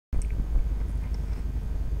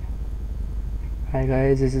Hi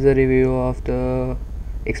guys, this is a review of the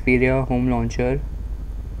Xperia home launcher,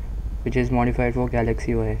 which is modified for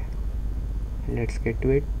Galaxy UI. Let's get to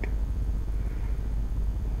it.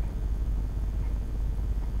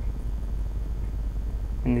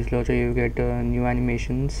 In this launcher you get new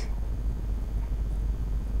animations.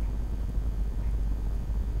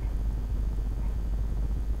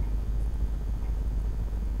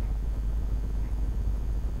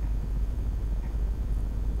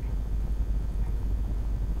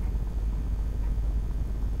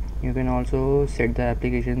 You can also set the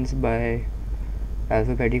applications by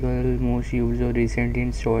alphabetical most used or recently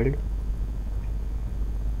installed,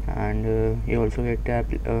 and you also get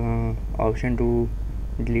the option to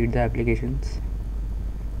delete the applications.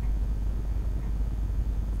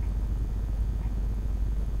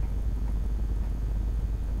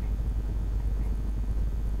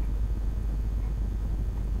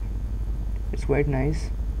 It's quite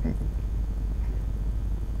nice.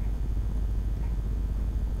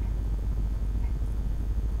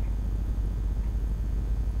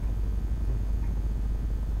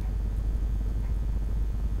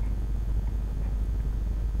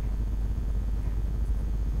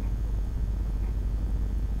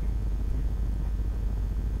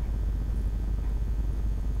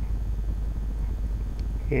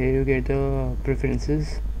 Here you get the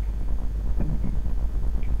preferences.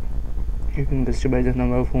 You can customize the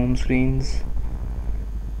number of home screens.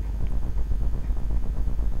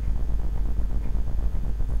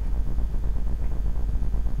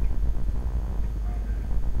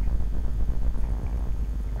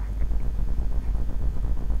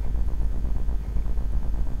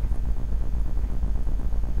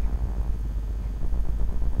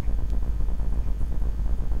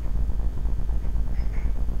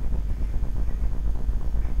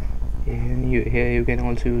 Here you can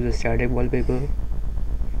also use a static wallpaper.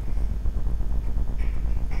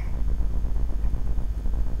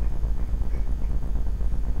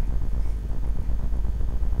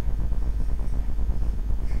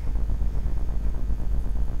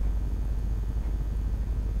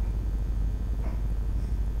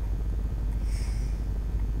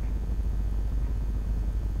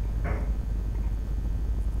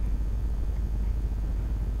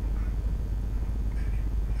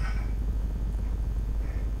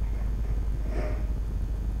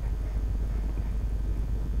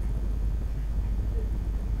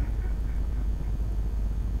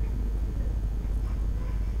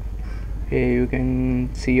 Here you can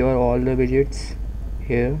see your all the widgets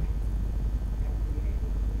here.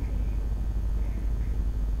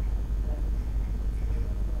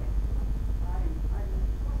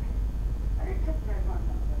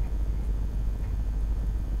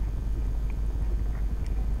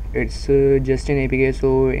 It's just an APK,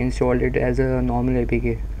 so install it as a normal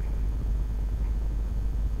APK.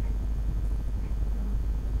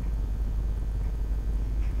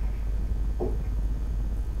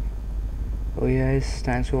 Oh yes,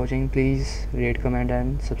 thanks for watching. Please rate, comment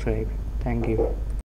and subscribe. Thank you.